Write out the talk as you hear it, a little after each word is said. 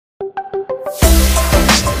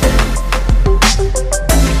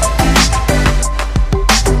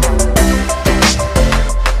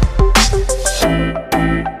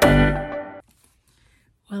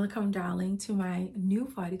darling, to my new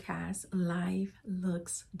podcast, Life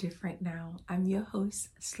Looks Different Now. I'm your host,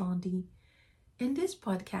 Slondi. In this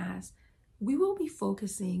podcast, we will be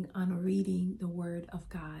focusing on reading the Word of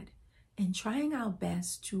God and trying our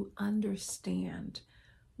best to understand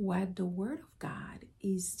what the Word of God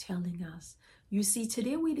is telling us. You see,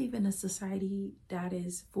 today we live in a society that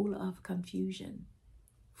is full of confusion.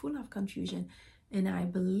 And I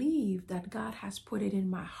believe that God has put it in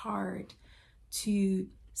my heart to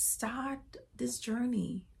start this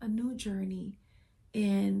journey, a new journey.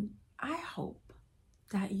 And I hope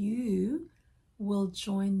that you will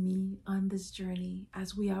join me on this journey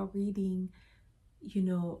as we are reading,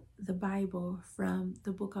 the Bible from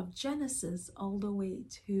the book of Genesis all the way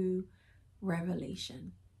to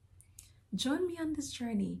Revelation. Join me on this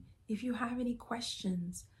journey. If you have any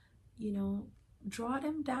questions, draw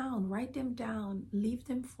them down, write them down, leave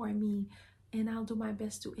them for me, and I'll do my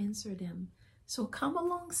best to answer them. So come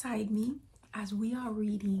alongside me as we are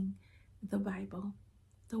reading the Bible,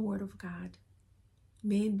 the Word of God.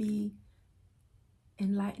 May it be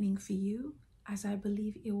enlightening for you as I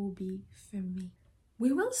believe it will be for me.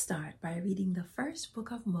 We will start by reading the first book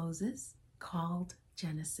of Moses called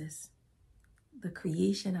Genesis, the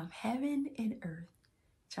creation of heaven and earth.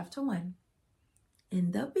 Chapter 1.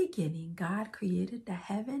 In the beginning, God created the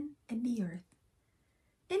heaven and the earth.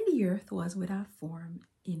 And the earth was without form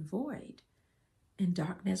and void, and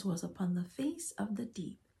darkness was upon the face of the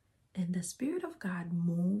deep, and the Spirit of God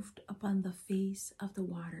moved upon the face of the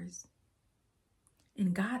waters.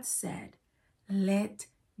 And God said, "Let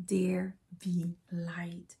there be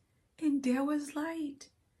light." And there was light.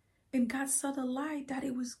 And God saw the light, that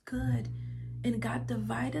it was good. And God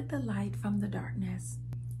divided the light from the darkness.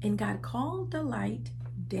 And God called the light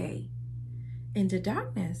day, and the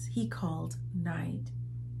darkness he called night.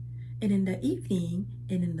 And in the evening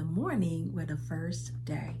and in the morning were the first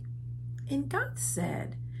day. And God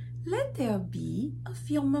said, "Let there be a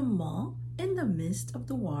firmament in the midst of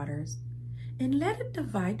the waters, and let it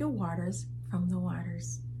divide the waters from the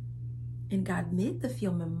waters." And God made the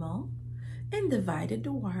firmament and divided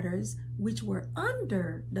the waters which were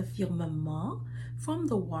under the firmament from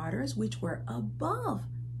the waters which were above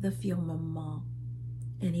the firmament.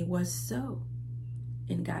 And it was so.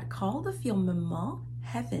 And God called the firmament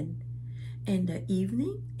heaven, and the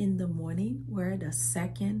evening and the morning were the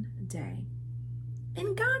second day.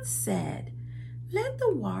 And God said, "Let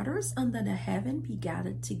the waters under the heaven be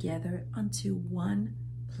gathered together unto one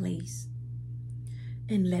place,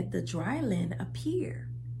 and let the dry land appear."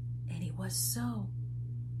 And it was so.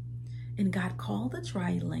 And God called the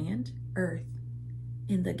dry land earth,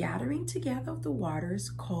 and the gathering together of the waters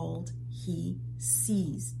called he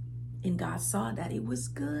seas. And God saw that it was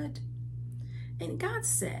good. And God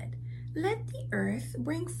said, "Let the earth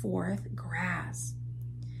bring forth grass,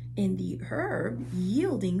 and the herb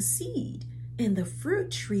yielding seed, and the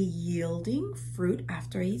fruit tree yielding fruit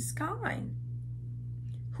after his kind,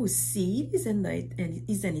 whose seed is in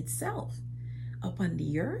itself upon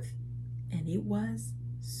the earth." And it was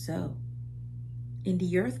so. And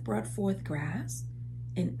the earth brought forth grass,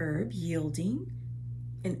 and herb yielding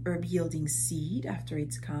seed after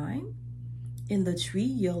its kind, and the tree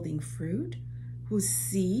yielding fruit, whose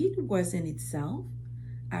seed was in itself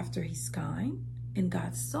after his kind. And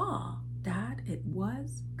God saw that it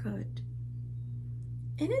was good.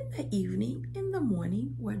 And in the evening and the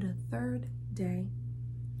morning were the third day.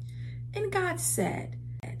 And God said,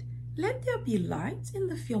 "Let there be lights in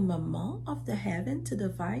the firmament of the heaven to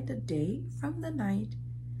divide the day from the night,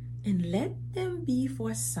 and let them be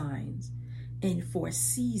for signs, and for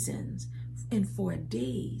seasons, and for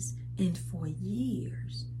days, and for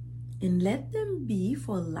years. And let them be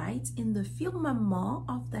for lights in the firmament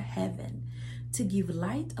of the heaven, to give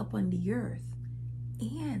light upon the earth."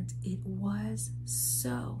 And it was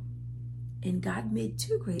so. And God made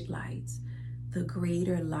two great lights, the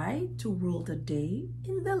greater light to rule the day,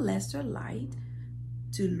 and the lesser light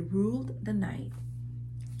to rule the night.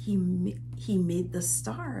 He made the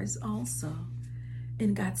stars also.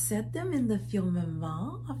 And God set them in the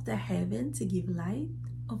firmament of the heaven to give light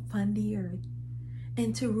upon the earth,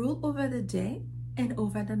 and to rule over the day and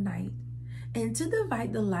over the night, and to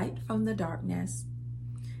divide the light from the darkness.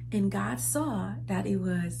 And God saw that it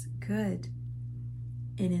was good.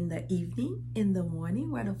 And in the evening, in the morning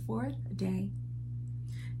were the fourth day.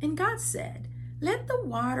 And God said, "Let the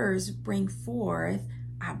waters bring forth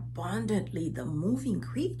abundantly the moving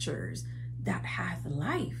creatures that hath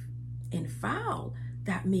life, and fowl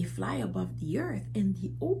that may fly above the earth in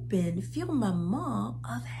the open firmament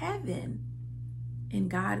of heaven." And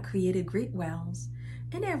God created great whales,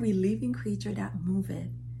 and every living creature that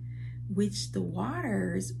moveth, which the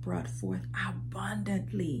waters brought forth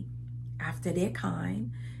abundantly after their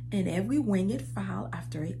kind, and every winged fowl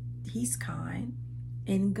after his kind.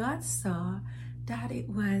 And God saw that it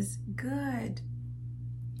was good.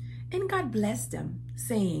 And God blessed them,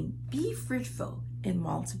 saying, Be fruitful and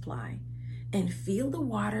multiply, and fill the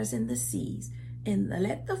waters and the seas, and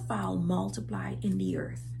let the fowl multiply in the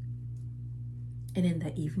earth. And in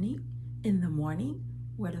the evening, in the morning,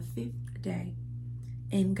 were the fifth day.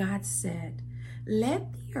 And God said,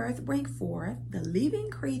 Let the earth bring forth the living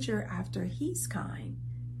creature after his kind,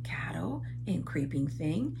 cattle and creeping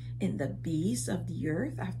thing, and the beasts of the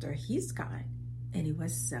earth after his kind. And it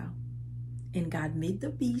was so. And God made the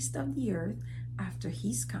beasts of the earth after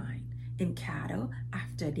his kind, and cattle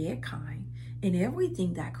after their kind, and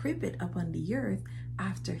everything that creepeth upon the earth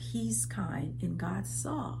after his kind. And God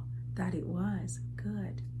saw that it was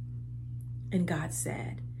good. And God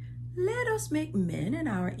said, Let us make men in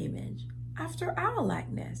our image, after our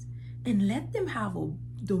likeness, and let them have a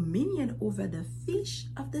dominion over the fish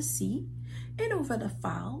of the sea, and over the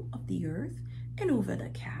fowl of the earth, and over the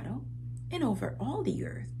cattle, and over all the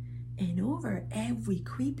earth, and over every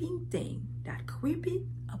creeping thing that creepeth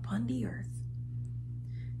upon the earth.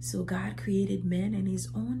 So God created man in his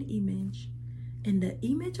own image. In the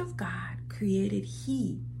image of God created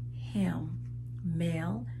he him,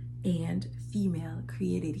 male and female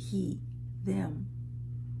created he them.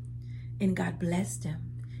 And God blessed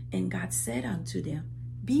them, and God said unto them,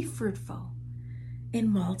 Be fruitful,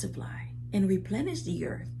 and multiply, and replenish the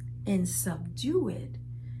earth, and subdue it,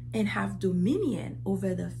 and have dominion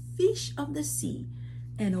over the fish of the sea,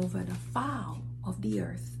 and over the fowl of the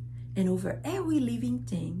earth, and over every living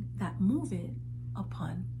thing that moveth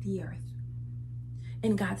upon the earth.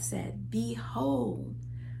 And God said, Behold,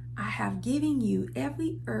 I have given you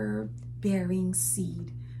every herb bearing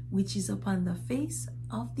seed, which is upon the face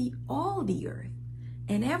of all the earth,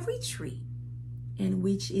 and every tree, and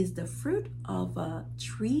which is the fruit of a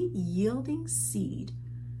tree yielding seed.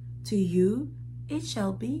 To you it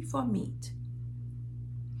shall be for meat.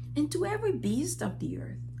 And to every beast of the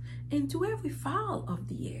earth, and to every fowl of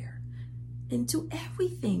the air, and to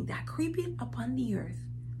everything that creepeth upon the earth,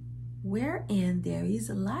 wherein there is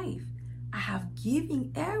life, I have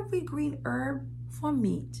given every green herb for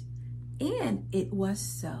meat. And it was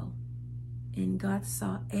so. And God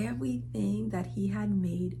saw everything that he had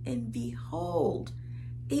made, and behold,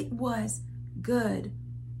 it was good.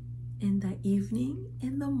 In the evening,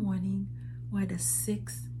 in the morning, were the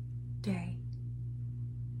sixth day.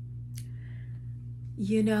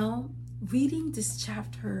 You know, reading this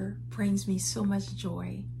chapter brings me so much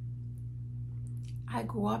joy. I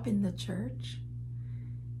grew up in the church,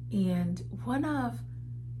 and one of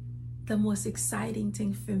the most exciting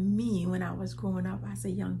thing for me when I was growing up as a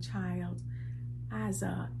young child, as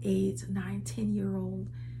a 8, 9, 10-year-old,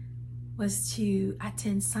 was to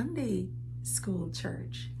attend Sunday school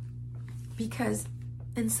church. Because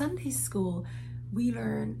in Sunday school, we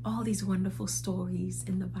learn all these wonderful stories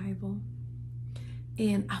in the Bible.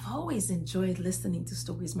 And I've always enjoyed listening to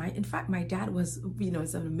stories. In fact, my dad was,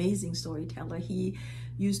 is an amazing storyteller. He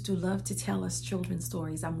used to love to tell us children's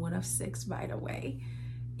stories. I'm one of 6, by the way.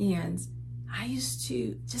 And I used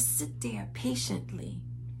to just sit there patiently,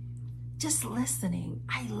 just listening.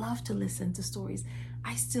 I love to listen to stories.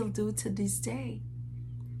 I still do to this day.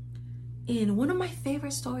 And one of my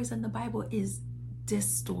favorite stories in the Bible is this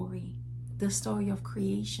story, the story of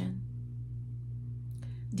creation.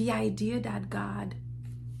 The idea that God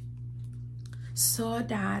saw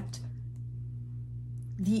that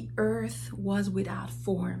the earth was without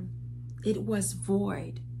form. It was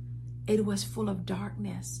void. It was full of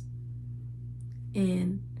darkness.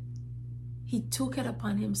 And he took it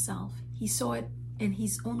upon himself. He saw it in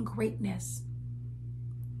his own greatness.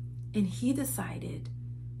 And he decided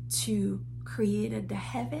to create the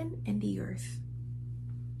heaven and the earth.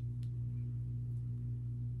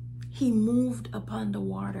 He moved upon the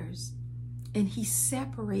waters, and he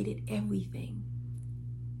separated everything.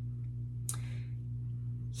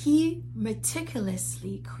 He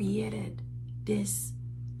meticulously created this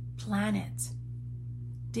planet,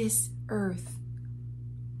 this earth.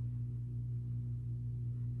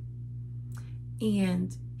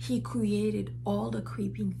 And he created all the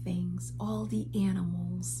creeping things, all the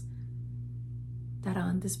animals that are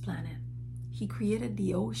on this planet. He created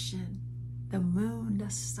the ocean, the moon, the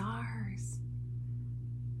stars,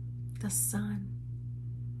 the sun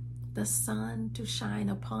to shine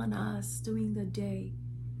upon us during the day,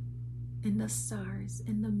 and the stars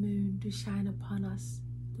and the moon to shine upon us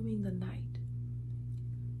during the night.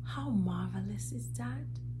 How marvelous is that?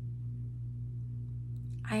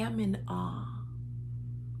 I am in awe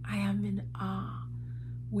I am in awe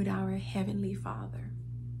with our Heavenly Father.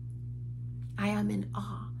 I am in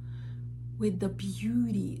awe with the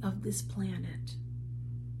beauty of this planet.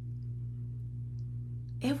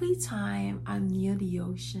 Every time I'm near the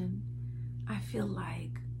ocean, I feel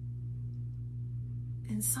like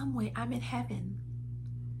in some way I'm in heaven.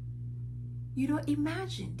 You know,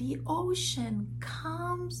 imagine the ocean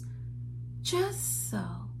comes just so,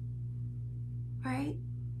 right?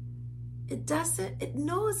 It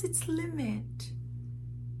knows its limit.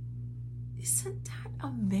 Isn't that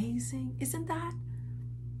amazing? Isn't that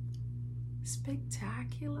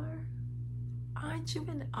spectacular? Aren't you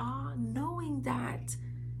in awe knowing that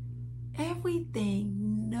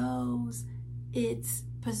everything knows its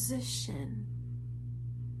position?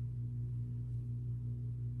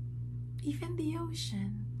 Even the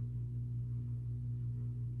ocean.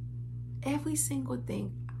 Every single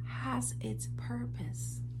thing has its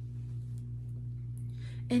purpose.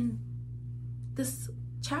 In this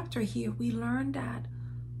chapter here, we learn that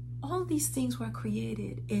all these things were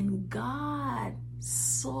created and God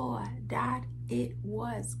saw that it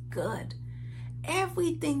was good.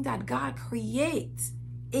 Everything that God creates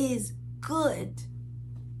is good.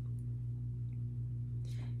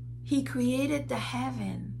 He created the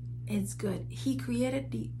heaven, it's good. He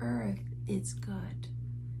created the earth, it's good.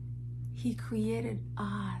 He created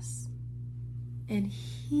us in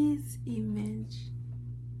His image.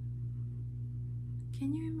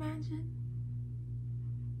 Can you imagine?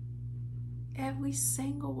 Every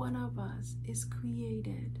single one of us is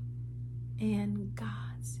created in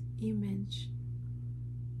God's image.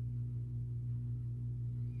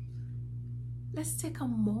 Let's take a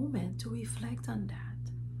moment to reflect on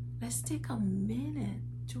that. Let's take a minute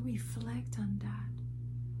to reflect on that.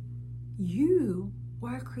 You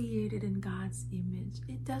were created in God's image.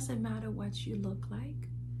 It doesn't matter what you look like.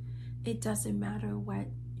 It doesn't matter what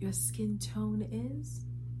your skin tone is.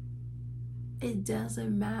 It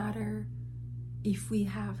doesn't matter if we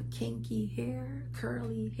have kinky hair,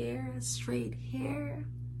 curly hair, straight hair.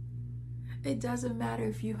 It doesn't matter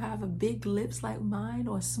if you have a big lips like mine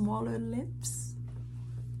or smaller lips.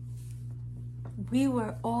 We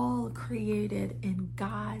were all created in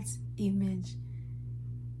God's image.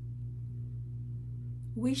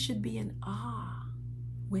 We should be in awe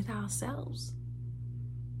with ourselves.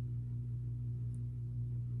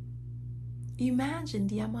 Imagine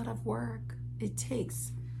the amount of work it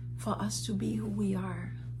takes for us to be who we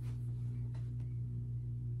are.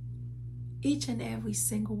 Each and every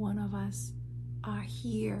single one of us are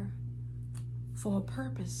here for a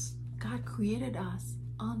purpose. God created us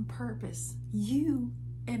on purpose. You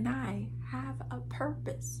and I have a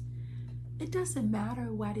purpose. It doesn't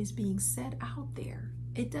matter what is being said out there.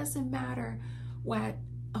 It doesn't matter what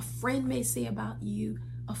a friend may say about you,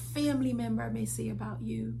 a family member may say about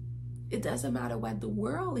you. It doesn't matter what the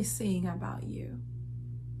world is saying about you.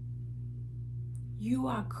 You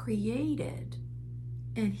are created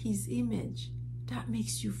in His image. That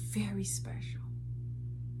makes you very special.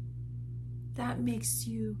 That makes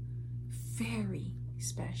you very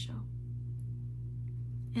special.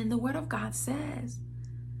 And the Word of God says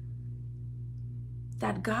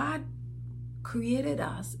that God created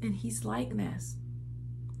us in His likeness.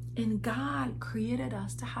 And God created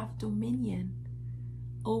us to have dominion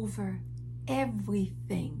over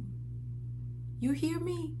everything. You hear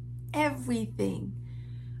me? Everything.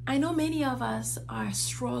 I know many of us are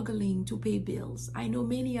struggling to pay bills. I know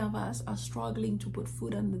many of us are struggling to put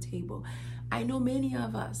food on the table. I know many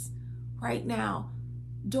of us right now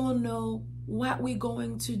don't know what we're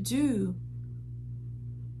going to do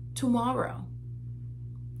tomorrow.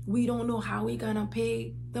 We don't know how we're going to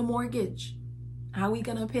pay the mortgage, how we're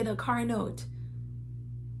going to pay the car note,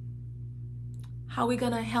 how we're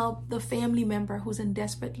going to help the family member who's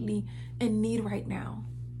desperately in need right now.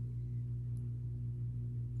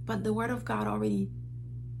 But the Word of God already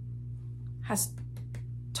has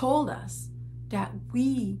told us that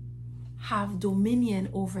we have dominion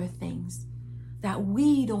over things, that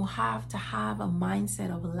we don't have to have a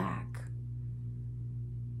mindset of lack,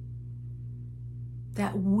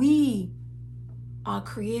 that we are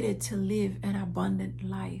created to live an abundant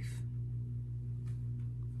life.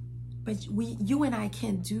 But you and I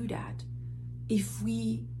can't do that if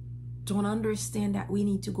we don't understand that we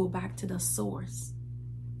need to go back to the source.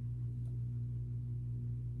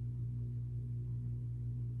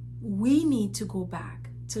 We need to go back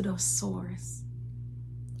to the source,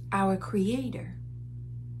 our Creator.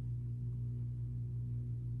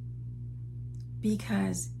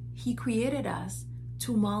 Because He created us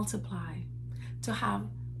to multiply, to have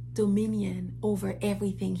dominion over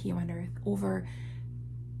everything here on earth, over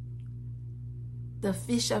the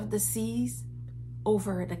fish of the seas,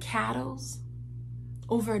 over the cattle,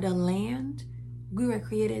 over the land. We were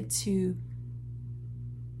created to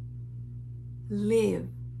live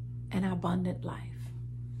an abundant life.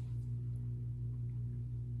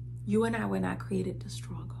 You and I were not created to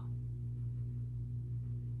struggle.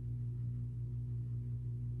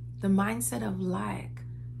 The mindset of lack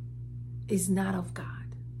is not of God.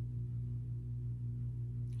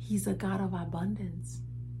 He's a God of abundance.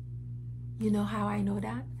 You know how I know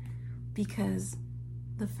that? Because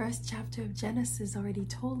the first chapter of Genesis already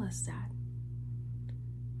told us that.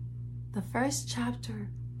 The first chapter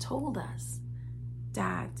told us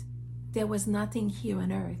that there was nothing here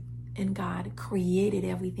on earth, and God created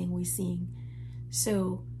everything we're seeing.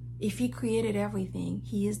 So if He created everything,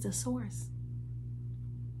 He is the source,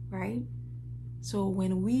 right? So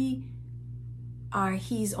when we are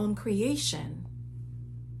His own creation,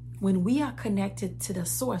 when we are connected to the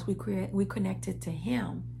source, we connected to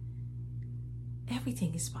Him,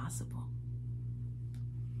 everything is possible.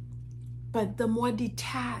 But the more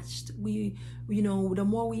detached the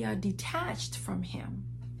more we are detached from Him,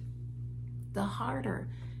 the harder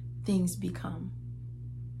things become.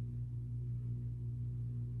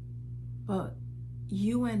 But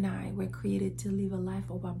you and I were created to live a life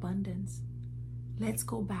of abundance. Let's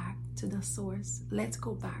go back to the source. Let's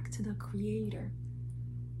go back to the Creator.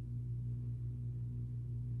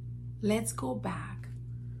 Let's go back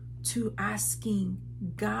to asking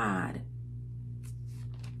God,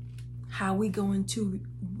 how we going to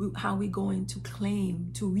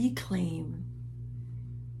reclaim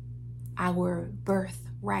our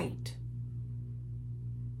birthright.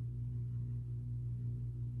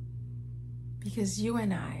 Because you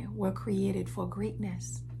and I were created for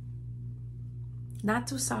greatness. Not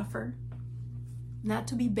to suffer, not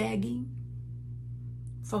to be begging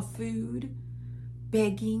for food,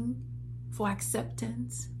 begging for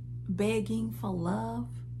acceptance, begging for love,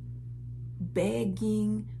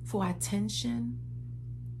 begging for attention.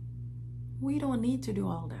 We don't need to do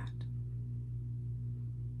all that.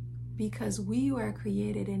 Because we were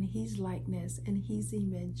created in His likeness and His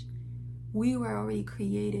image. We were already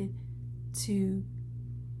created to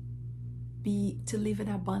live an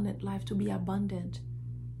abundant life, to be abundant,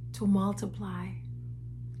 to multiply.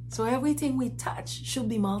 So everything we touch should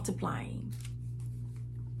be multiplying.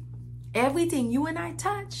 Everything you and I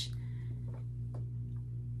touch,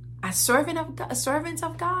 as servants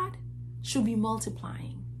of God, should be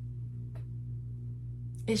multiplying.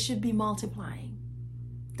 It should be multiplying.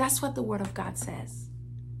 That's what the Word of God says.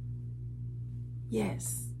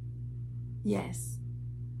 Yes. Yes.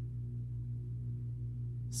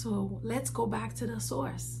 So let's go back to the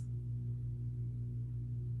source,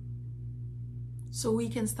 so we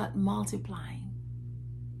can start multiplying.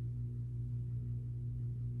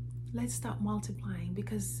 Let's start multiplying,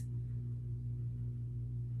 because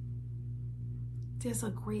there's a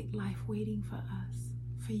great life waiting for us,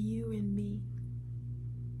 for you and me.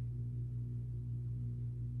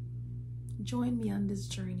 Join me on this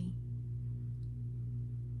journey.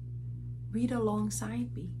 Read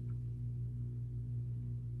alongside me.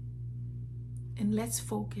 And let's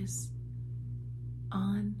focus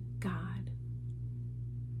on God.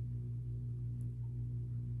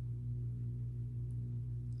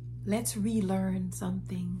 Let's relearn some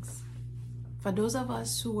things. For those of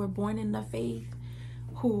us who were born in the faith,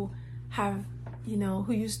 who have,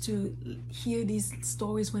 who used to hear these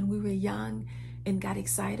stories when we were young and got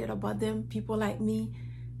excited about them, people like me,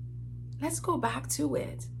 let's go back to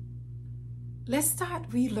it. Let's start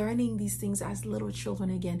relearning these things as little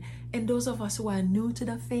children again. And those of us who are new to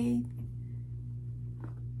the faith,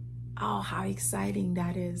 oh, how exciting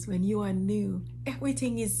that is when you are new.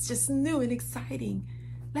 Everything is just new and exciting.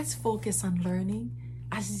 Let's focus on learning.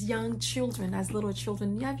 As young children, as little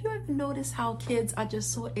children, have you ever noticed how kids are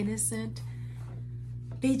just so innocent?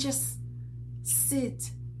 They just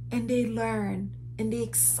sit and they learn, and they're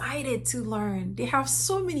excited to learn. They have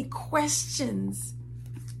so many questions.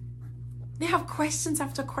 They have questions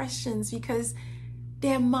after questions because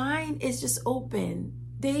their mind is just open.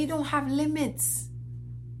 They don't have limits.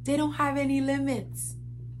 They don't have any limits,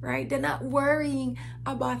 right? They're not worrying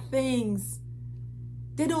about things.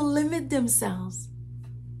 They don't limit themselves.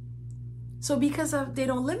 So because they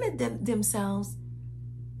don't limit themselves,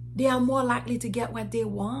 they are more likely to get what they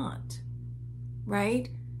want, right?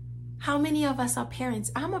 How many of us are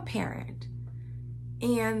parents? I'm a parent,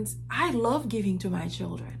 and I love giving to my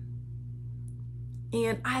children.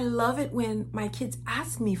 And I love it when my kids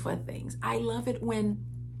ask me for things. I love it when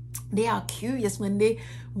they are curious, when they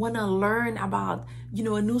want to learn about,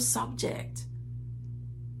 a new subject.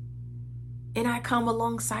 and I come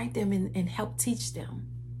alongside them and help teach them.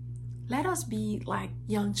 Let us be like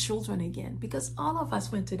young children again, because all of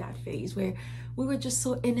us went to that phase where we were just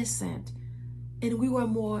so innocent and we were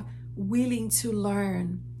more willing to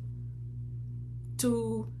learn,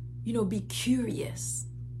 to, be curious.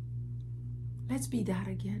 Let's be that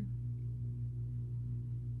again.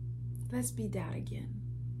 Let's be that again.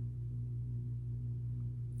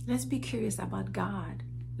 Let's be curious about God.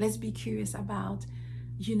 Let's be curious about,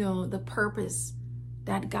 the purpose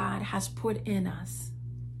that God has put in us.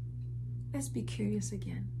 Let's be curious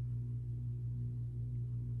again.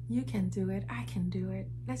 You can do it. I can do it.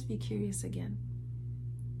 Let's be curious again.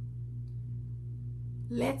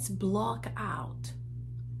 Let's block out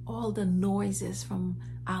all the noises from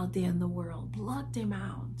out there in the world. Block them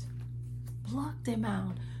out. Block them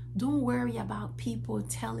out. Don't worry about people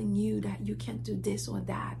telling you that you can't do this or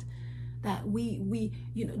that. That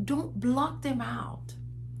don't block them out.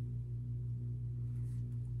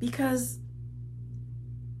 Because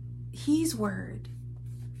His word,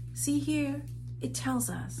 see here, it tells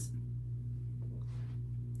us,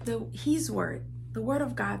 His word, the word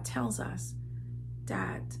of God tells us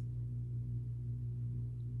that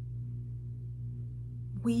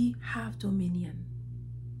we have dominion.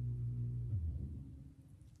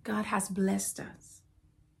 God has blessed us.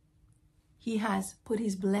 He has put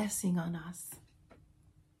His blessing on us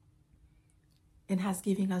and has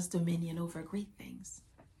given us dominion over great things.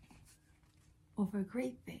 Over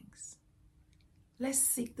great things. Let's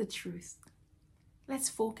seek the truth. Let's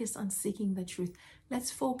focus on seeking the truth. Let's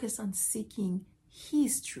focus on seeking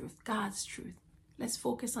His truth, God's truth. Let's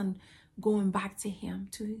focus on going back to Him,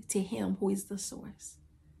 to Him who is the source.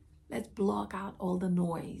 Let's block out all the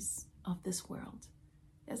noise of this world.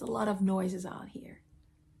 There's a lot of noises out here.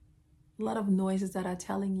 A lot of noises that are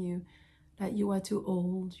telling you that you are too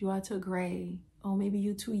old, you are too gray, or maybe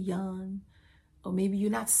you're too young, or maybe you're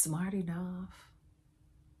not smart enough.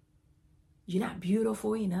 You're not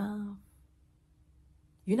beautiful enough.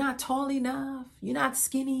 You're not tall enough. You're not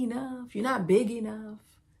skinny enough. You're not big enough.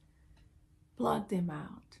 Block them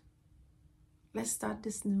out. Let's start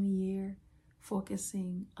this new year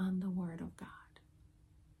focusing on the Word of God.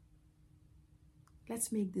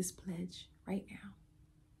 Let's make this pledge right now.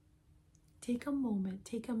 Take a moment,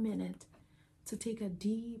 take a minute to take a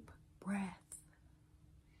deep breath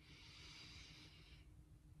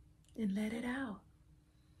and let it out.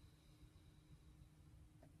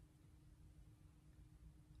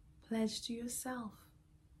 Pledge to yourself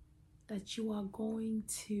that you are going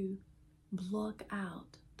to block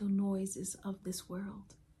out the noises of this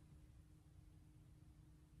world.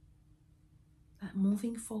 That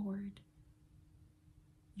moving forward,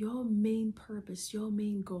 your main purpose, your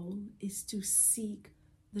main goal is to seek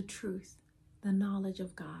the truth, the knowledge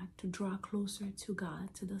of God, to draw closer to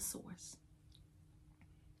God, to the source.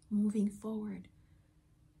 Moving forward,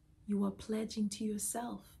 you are pledging to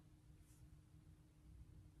yourself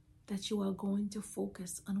that you are going to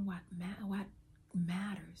focus on what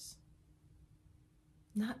matters.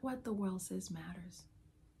 Not what the world says matters,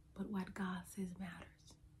 but what God says matters.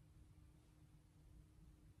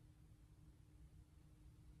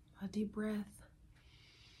 A deep breath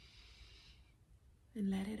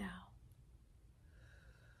and let it out.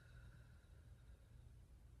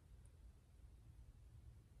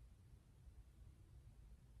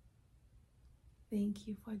 Thank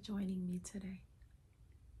you for joining me today.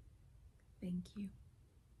 Thank you.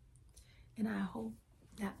 And I hope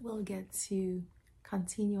that we'll get to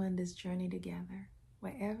continue on this journey together,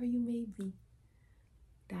 wherever you may be,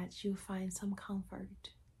 that you find some comfort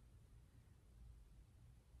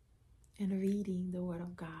in reading the Word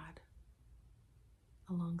of God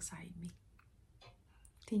alongside me.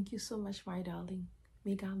 Thank you so much, my darling.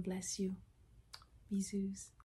 May God bless you. Bisous.